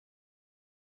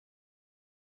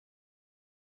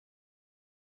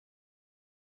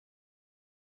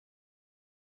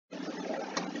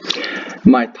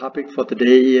My topic for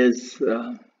today is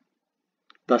the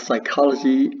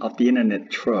psychology of the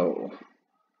internet troll.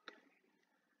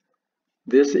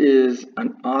 This is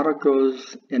an article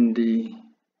in the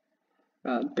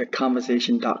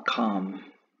theconversation.com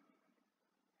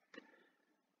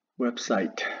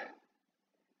website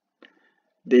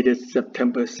dated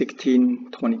September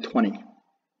 16, 2020.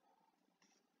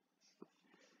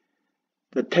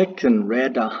 The text in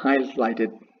red are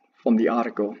highlighted from the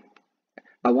article.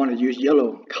 I want to use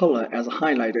yellow color as a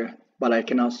highlighter, but I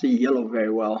cannot see yellow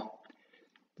very well.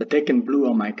 The text in blue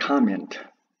are my comment.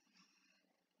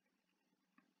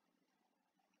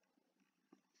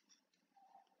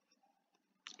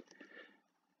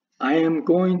 I am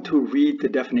going to read the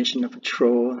definition of a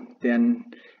troll, then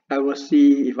I will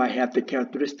see if I have the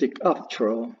characteristic of a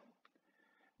troll.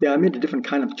 There are many different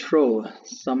kinds of troll.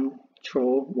 Some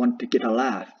troll want to get a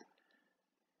laugh.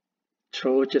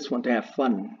 Troll just want to have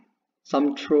fun.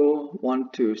 Some troll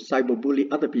want to cyberbully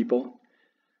other people.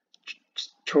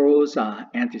 Trolls are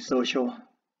antisocial.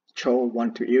 Troll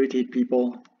want to irritate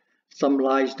people. Some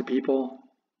lies to people.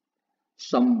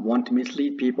 Some want to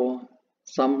mislead people.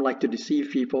 Some like to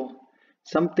deceive people.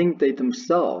 Some think they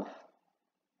themselves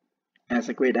as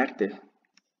a great actor.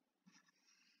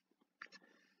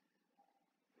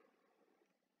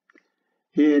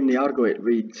 Here in the article it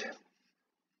reads,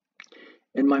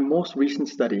 in my most recent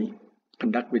study,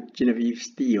 conducted with Genevieve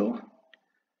Steele,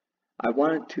 I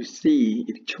wanted to see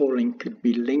if trolling could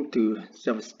be linked to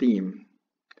self-esteem.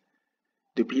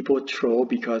 Do people troll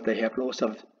because they have low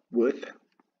self-worth?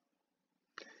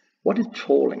 What is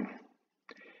trolling?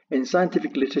 In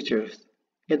scientific literature,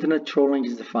 internet trolling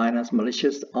is defined as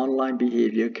malicious online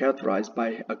behavior characterized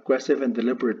by aggressive and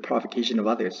deliberate provocation of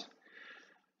others.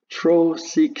 Troll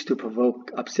seeks to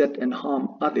provoke, upset, and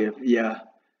harm others via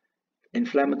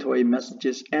inflammatory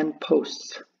messages and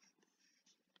posts.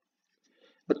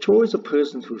 A troll is a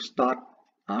person who starts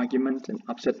arguments and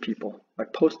upset people by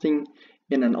posting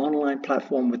in an online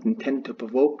platform with intent to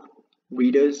provoke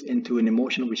readers into an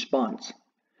emotional response.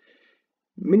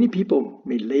 Many people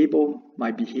may label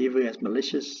my behavior as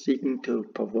malicious, seeking to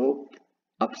provoke,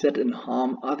 upset, and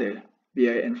harm others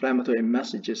via inflammatory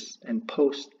messages and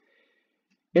posts.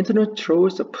 Internet troll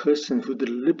is a person who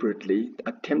deliberately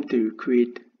attempts to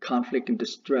create conflict and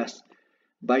distress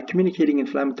by communicating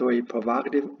inflammatory,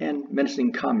 provocative, and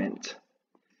menacing comments.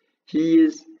 He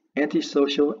is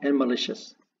antisocial and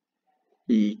malicious.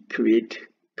 He creates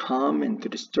harm and to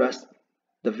distress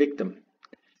the victim.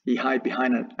 He hides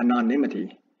behind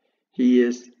anonymity. He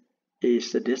is a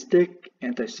sadistic,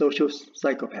 antisocial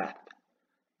psychopath.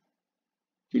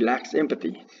 He lacks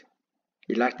empathy.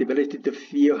 He lacks the ability to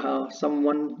feel how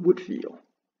someone would feel.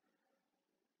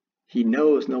 He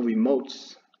knows no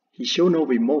remorse. He shows no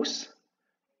remorse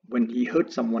when he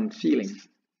hurts someone's feelings.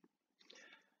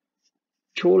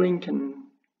 Trolling can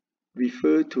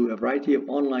refer to a variety of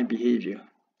online behavior.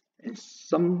 In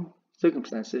some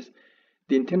circumstances,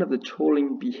 the intent of the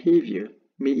trolling behavior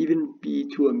may even be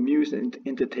to amuse and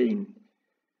entertain.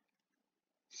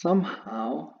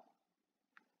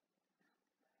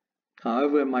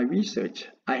 However, in my research,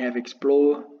 I have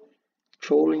explored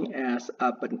trolling as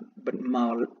a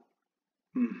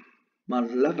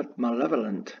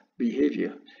malevolent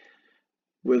behavior,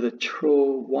 where the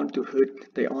troll want to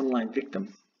hurt their online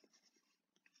victim.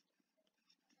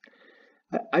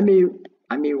 I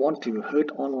may want to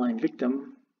hurt online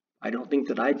victim. I don't think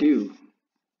that I do.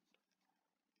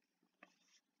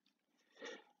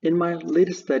 In my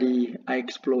latest study, I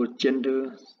explored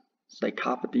gender,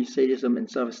 psychopathy, sadism, and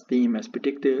self-esteem as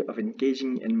predictor of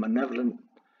engaging in malevolent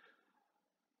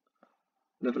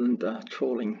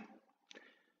trolling.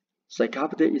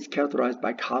 Psychopathy is characterized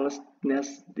by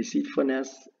callousness,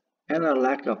 deceitfulness, and a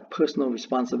lack of personal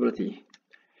responsibility.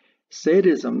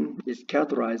 Sadism is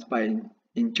characterized by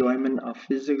enjoyment of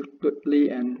physically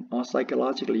and or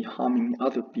psychologically harming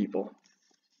other people.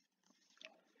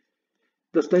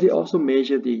 The study also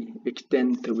measured the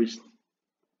extent to which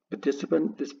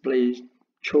participants display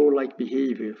troll-like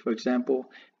behavior. For example,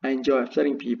 I enjoy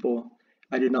upsetting people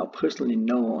I do not personally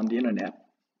know on the internet.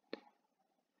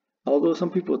 Although some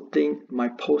people think my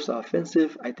posts are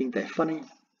offensive, I think they're funny.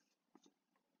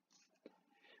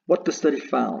 What the study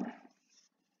found.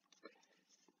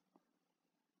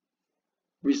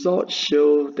 Results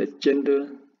show that gender,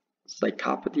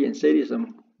 psychopathy, and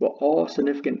sadism were all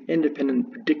significant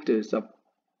independent predictors of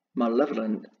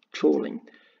malevolent trolling.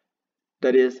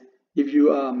 That is, if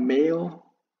you are male,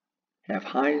 have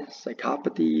high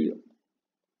psychopathy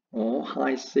or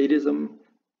high sadism,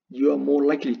 you are more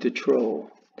likely to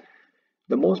troll.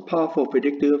 The most powerful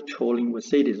predictor of trolling was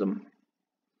sadism.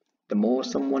 The more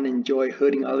someone enjoys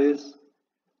hurting others,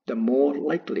 the more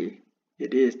likely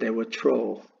it is they will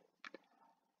troll.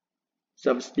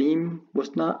 Self-esteem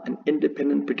was not an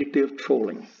independent predictor of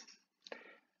trolling.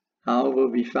 However,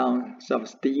 we found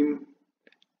self-esteem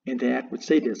interact with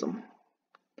sadism.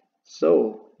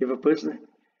 So, if a person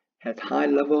has high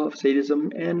level of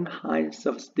sadism and high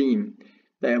self-esteem,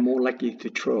 they are more likely to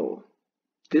troll.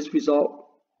 This result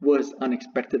was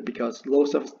unexpected because low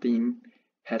self-esteem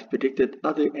has predicted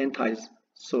other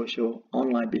anti-social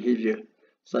online behavior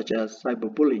such as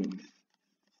cyberbullying.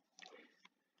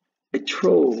 A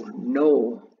troll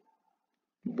knows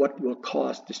what will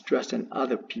cause distress in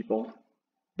other people,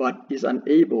 but is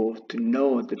unable to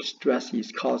know the distress he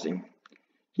is causing.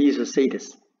 He is a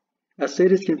sadist. A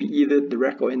sadist can be either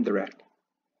direct or indirect.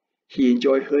 He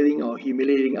enjoys hurting or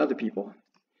humiliating other people.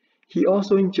 He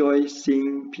also enjoys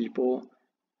seeing people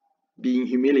being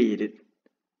humiliated.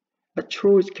 A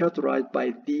troll is characterized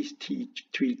by these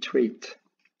three traits: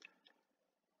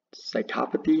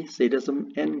 psychopathy,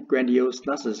 sadism, and grandiose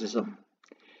narcissism.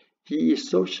 He is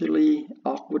socially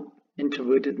awkward,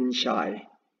 introverted, and shy.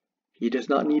 He does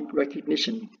not need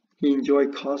recognition. He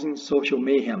enjoys causing social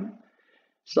mayhem.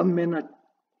 Some men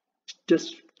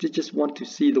just want to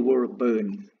see the world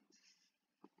burn.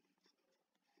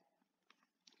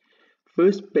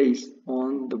 First, based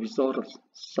on the result of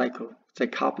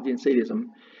psychopathy and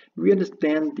sadism, we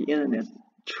understand the internet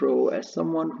troll as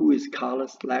someone who is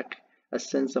callous, lacks a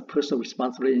sense of personal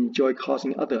responsibility, and enjoys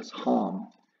causing others harm.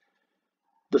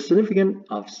 The significance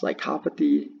of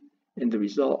psychopathy in the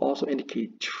result also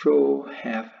indicates trolls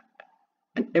have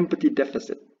an empathy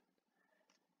deficit,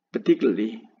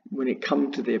 particularly when it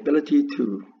comes to the ability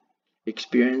to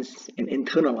experience and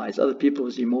internalize other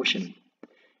people's emotion.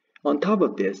 On top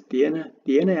of this, the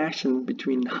interaction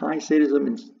between high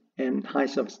sadism and high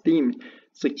self-esteem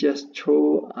suggests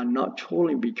trolls are not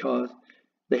trolling because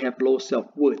they have low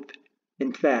self-worth.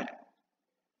 In fact,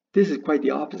 this is quite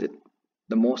the opposite.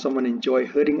 The more someone enjoys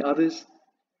hurting others,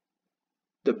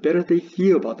 the better they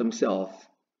feel about themselves,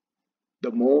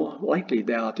 the more likely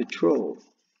they are to troll.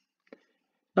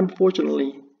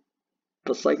 Unfortunately,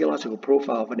 the psychological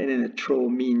profile of an internet troll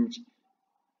means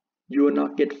you will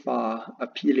not get far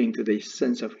appealing to the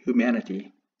sense of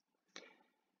humanity.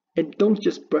 And don't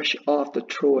just brush off the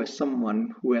troll as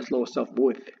someone who has low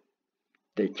self-worth.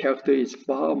 Their character is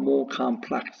far more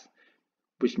complex,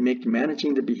 which makes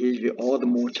managing the behavior all the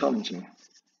more challenging.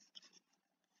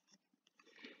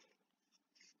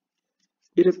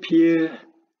 It appears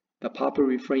the popular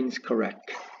refrain is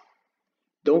correct.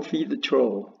 Don't feed the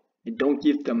troll, and don't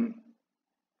give them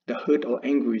the hurt or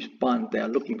angry response they are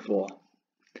looking for.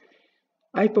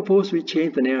 I propose we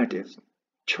change the narrative.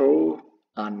 Trolls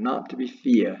are not to be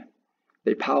feared.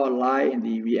 Their power lies in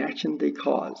the reaction they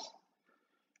cause.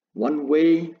 One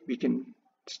way we can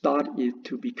start is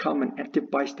to become an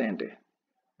active bystander.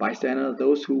 Bystander are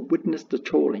those who witness the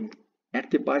trolling.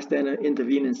 Active bystander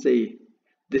intervene and say,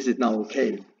 "This is not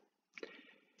okay."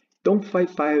 Don't fight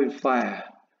fire with fire.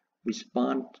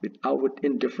 Respond with outward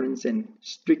indifference and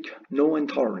strict no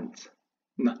tolerance.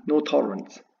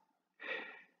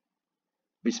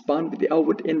 Respond with the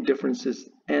outward indifferences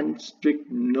and strict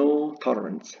no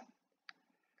tolerance.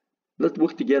 Let's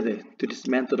work together to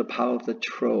dismantle the power of the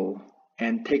troll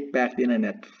and take back the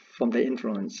internet from their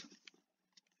influence.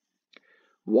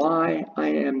 Why I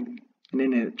am an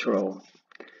internet troll?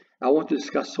 I want to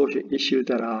discuss social issues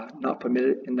that are not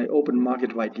permitted in the open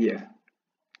market of ideas.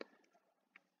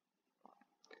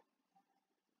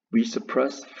 We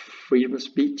suppress freedom of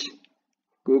speech.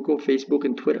 Google, Facebook,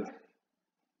 and Twitter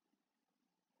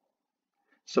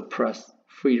suppress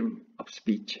freedom of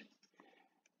speech.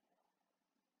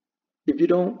 If you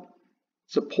don't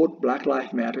support Black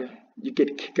Lives Matter, you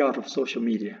get kicked out of social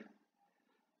media.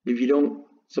 If you don't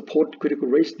support critical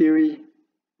race theory,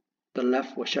 the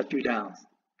left will shut you down.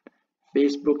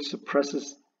 Facebook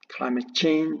suppresses climate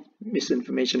change,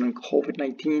 misinformation on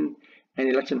COVID-19, and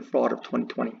election fraud of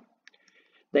 2020.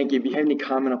 Thank you. If you have any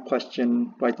comment or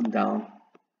question, write them down.